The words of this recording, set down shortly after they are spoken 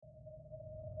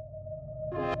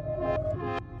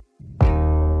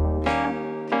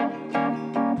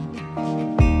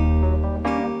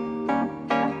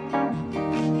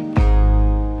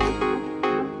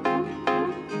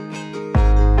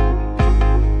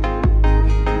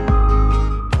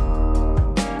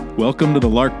Welcome to the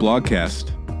Lark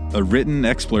Blogcast, a written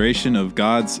exploration of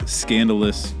God's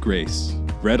scandalous grace,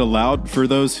 read aloud for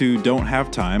those who don't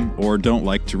have time or don't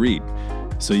like to read,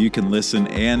 so you can listen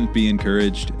and be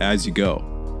encouraged as you go.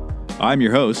 I'm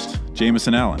your host,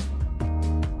 Jameson Allen.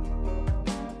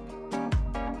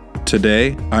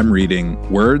 Today, I'm reading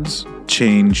Words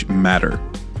Change Matter,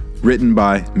 written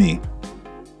by me.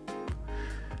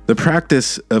 The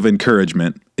practice of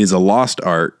encouragement is a lost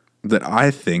art that I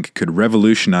think could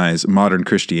revolutionize modern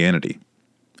Christianity.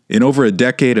 In over a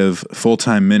decade of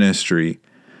full-time ministry,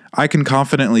 I can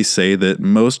confidently say that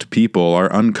most people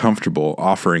are uncomfortable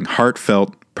offering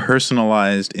heartfelt,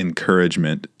 personalized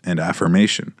encouragement and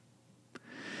affirmation.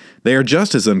 They are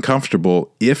just as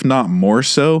uncomfortable, if not more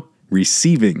so,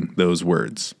 receiving those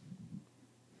words.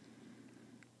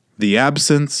 The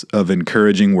absence of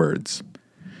encouraging words.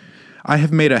 I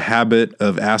have made a habit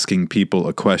of asking people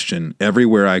a question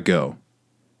everywhere I go.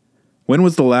 When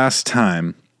was the last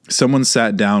time someone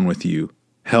sat down with you,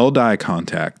 held eye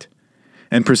contact,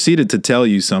 and proceeded to tell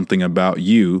you something about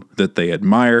you that they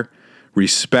admire,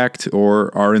 respect,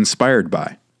 or are inspired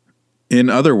by? In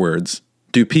other words,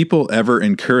 do people ever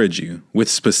encourage you with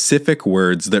specific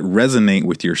words that resonate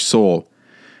with your soul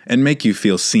and make you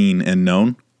feel seen and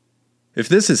known? If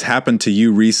this has happened to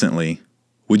you recently,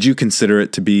 would you consider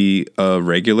it to be a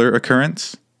regular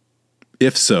occurrence?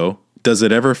 If so, does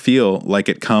it ever feel like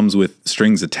it comes with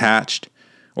strings attached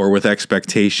or with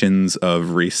expectations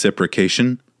of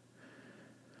reciprocation?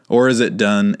 Or is it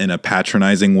done in a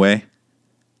patronizing way?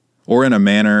 Or in a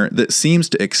manner that seems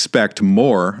to expect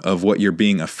more of what you're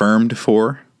being affirmed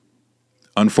for?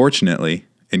 Unfortunately,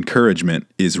 encouragement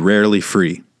is rarely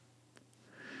free.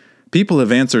 People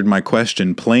have answered my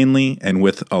question plainly and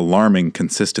with alarming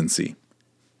consistency.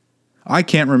 I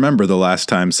can't remember the last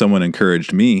time someone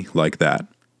encouraged me like that.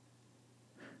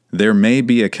 There may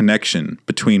be a connection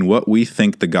between what we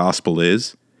think the gospel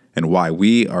is and why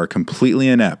we are completely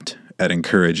inept at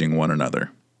encouraging one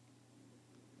another.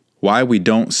 Why we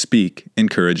don't speak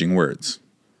encouraging words.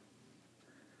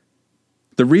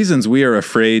 The reasons we are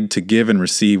afraid to give and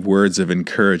receive words of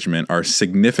encouragement are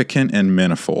significant and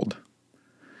manifold.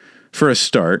 For a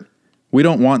start, we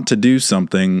don't want to do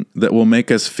something that will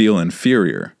make us feel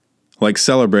inferior, like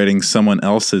celebrating someone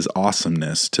else's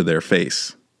awesomeness to their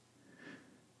face.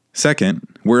 Second,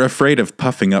 we're afraid of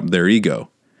puffing up their ego.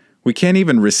 We can't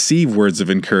even receive words of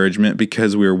encouragement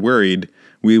because we're worried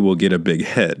we will get a big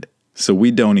head, so we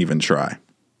don't even try.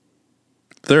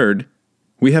 Third,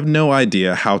 we have no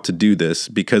idea how to do this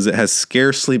because it has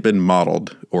scarcely been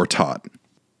modeled or taught.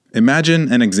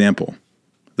 Imagine an example.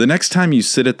 The next time you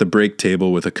sit at the break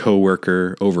table with a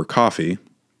coworker over coffee,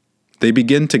 they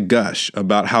begin to gush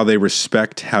about how they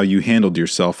respect how you handled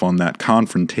yourself on that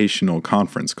confrontational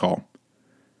conference call.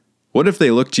 What if they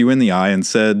looked you in the eye and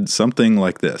said something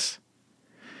like this?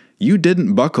 You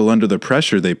didn't buckle under the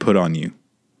pressure they put on you.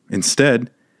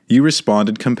 Instead, you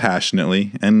responded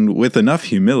compassionately and with enough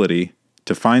humility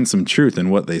to find some truth in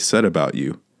what they said about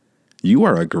you. You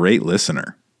are a great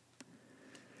listener.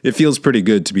 It feels pretty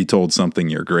good to be told something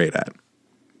you're great at.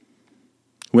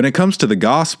 When it comes to the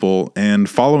gospel and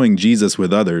following Jesus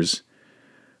with others,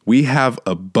 we have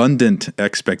abundant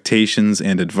expectations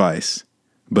and advice,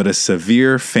 but a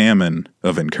severe famine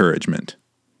of encouragement.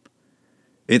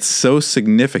 It's so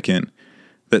significant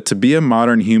that to be a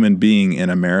modern human being in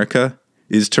America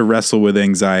is to wrestle with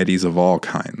anxieties of all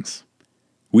kinds.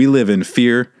 We live in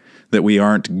fear that we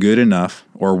aren't good enough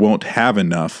or won't have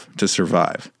enough to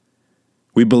survive.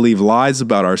 We believe lies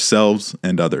about ourselves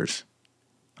and others.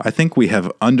 I think we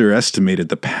have underestimated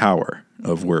the power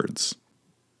of words.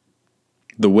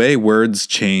 The way words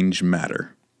change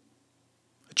matter.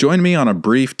 Join me on a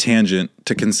brief tangent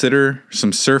to consider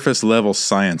some surface-level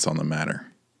science on the matter.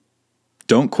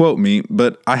 Don't quote me,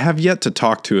 but I have yet to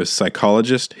talk to a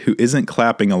psychologist who isn't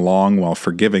clapping along while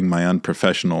forgiving my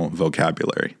unprofessional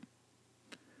vocabulary.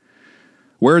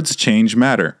 Words change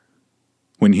matter.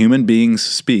 When human beings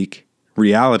speak,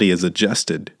 reality is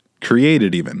adjusted,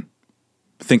 created even.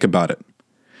 Think about it.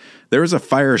 There is a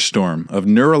firestorm of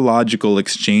neurological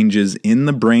exchanges in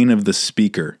the brain of the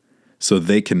speaker so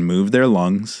they can move their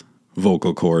lungs,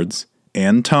 vocal cords,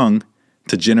 and tongue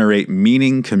to generate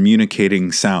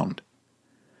meaning-communicating sound.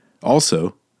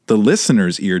 Also, the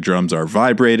listener's eardrums are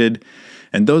vibrated,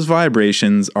 and those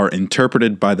vibrations are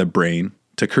interpreted by the brain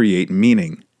to create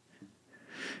meaning.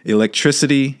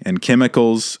 Electricity and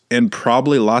chemicals, and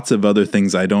probably lots of other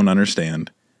things I don't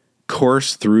understand,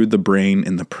 course through the brain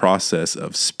in the process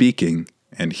of speaking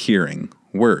and hearing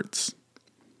words.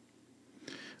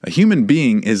 A human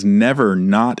being is never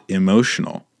not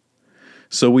emotional.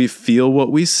 So we feel what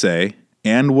we say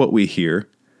and what we hear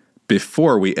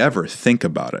before we ever think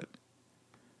about it.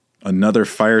 Another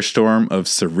firestorm of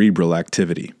cerebral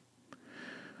activity.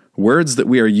 Words that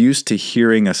we are used to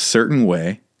hearing a certain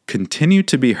way continue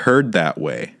to be heard that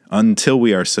way until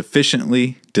we are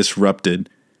sufficiently disrupted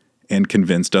and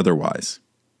convinced otherwise.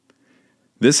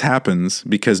 This happens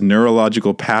because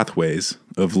neurological pathways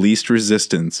of least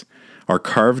resistance are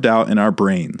carved out in our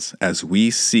brains as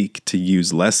we seek to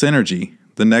use less energy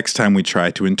the next time we try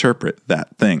to interpret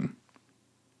that thing.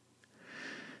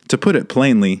 To put it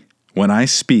plainly, when I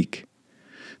speak,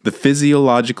 the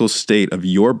physiological state of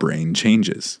your brain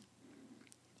changes.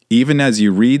 Even as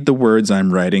you read the words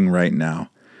I'm writing right now,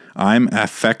 I'm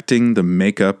affecting the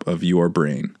makeup of your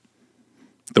brain.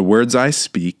 The words I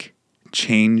speak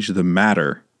change the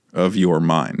matter of your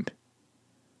mind.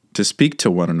 To speak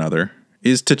to one another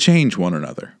is to change one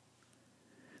another.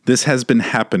 This has been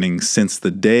happening since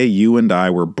the day you and I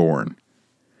were born.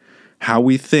 How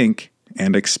we think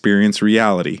and experience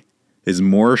reality is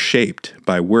more shaped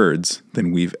by words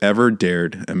than we've ever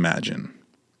dared imagine.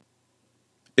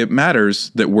 It matters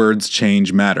that words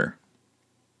change matter.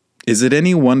 Is it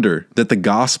any wonder that the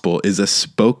gospel is a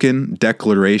spoken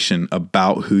declaration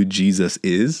about who Jesus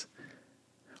is?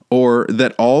 Or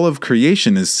that all of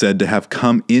creation is said to have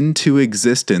come into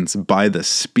existence by the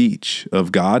speech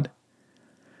of God?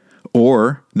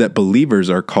 Or that believers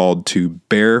are called to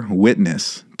bear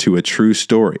witness to a true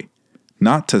story,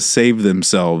 not to save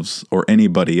themselves or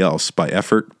anybody else by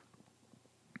effort?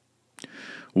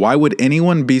 Why would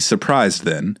anyone be surprised,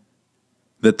 then,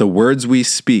 that the words we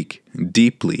speak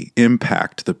deeply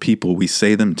impact the people we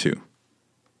say them to?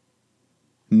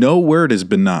 No word is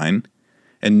benign,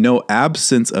 and no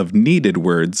absence of needed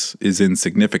words is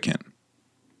insignificant.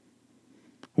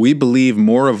 We believe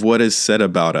more of what is said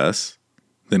about us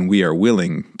than we are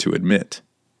willing to admit.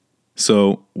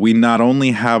 So we not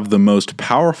only have the most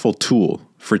powerful tool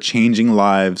for changing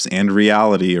lives and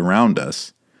reality around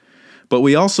us, but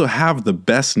we also have the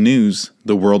best news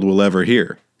the world will ever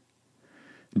hear.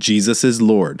 Jesus is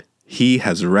Lord. He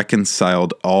has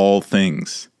reconciled all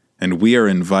things, and we are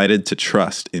invited to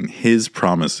trust in His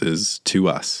promises to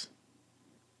us.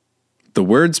 The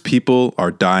words people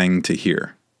are dying to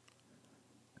hear.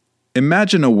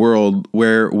 Imagine a world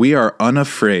where we are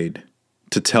unafraid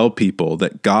to tell people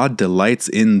that God delights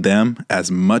in them as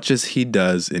much as He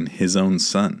does in His own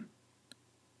Son.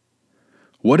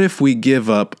 What if we give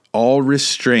up all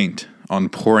restraint on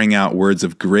pouring out words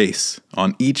of grace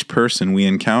on each person we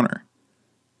encounter?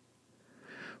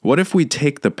 What if we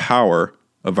take the power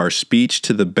of our speech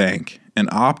to the bank and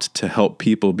opt to help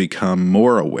people become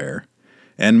more aware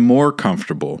and more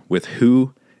comfortable with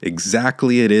who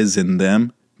exactly it is in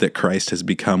them that Christ has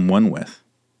become one with?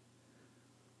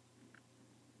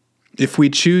 If we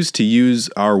choose to use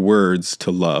our words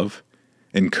to love,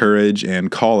 encourage,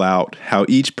 and call out how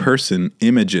each person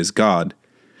images God,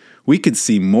 we could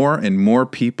see more and more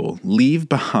people leave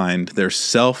behind their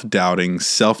self-doubting,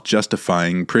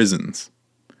 self-justifying prisons.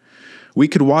 We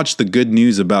could watch the good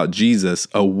news about Jesus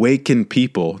awaken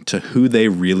people to who they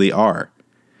really are,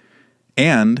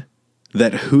 and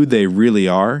that who they really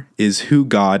are is who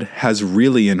God has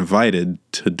really invited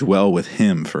to dwell with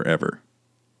Him forever.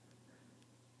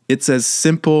 It's as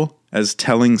simple as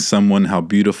telling someone how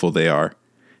beautiful they are,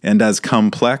 and as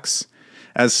complex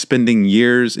as spending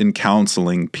years in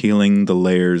counseling peeling the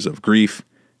layers of grief,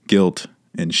 guilt,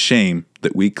 and shame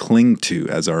that we cling to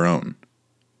as our own.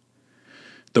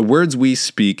 The words we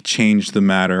speak change the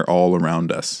matter all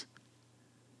around us.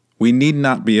 We need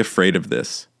not be afraid of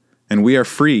this, and we are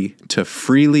free to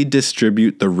freely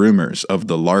distribute the rumors of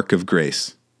the Lark of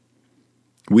Grace.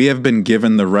 We have been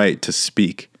given the right to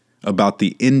speak about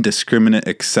the indiscriminate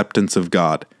acceptance of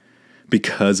God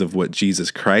because of what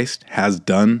Jesus Christ has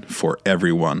done for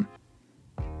everyone.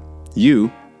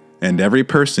 You and every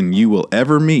person you will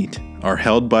ever meet are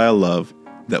held by a love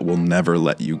that will never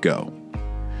let you go.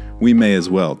 We may as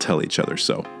well tell each other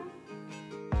so.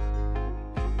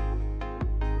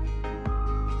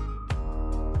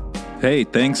 Hey,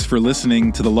 thanks for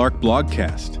listening to the Lark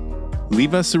Blogcast.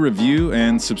 Leave us a review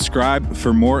and subscribe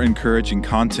for more encouraging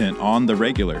content on the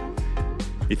regular.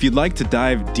 If you'd like to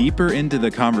dive deeper into the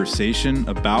conversation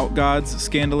about God's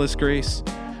scandalous grace,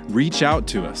 reach out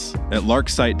to us at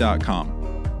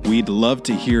larksite.com. We'd love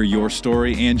to hear your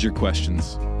story and your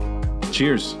questions.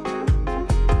 Cheers.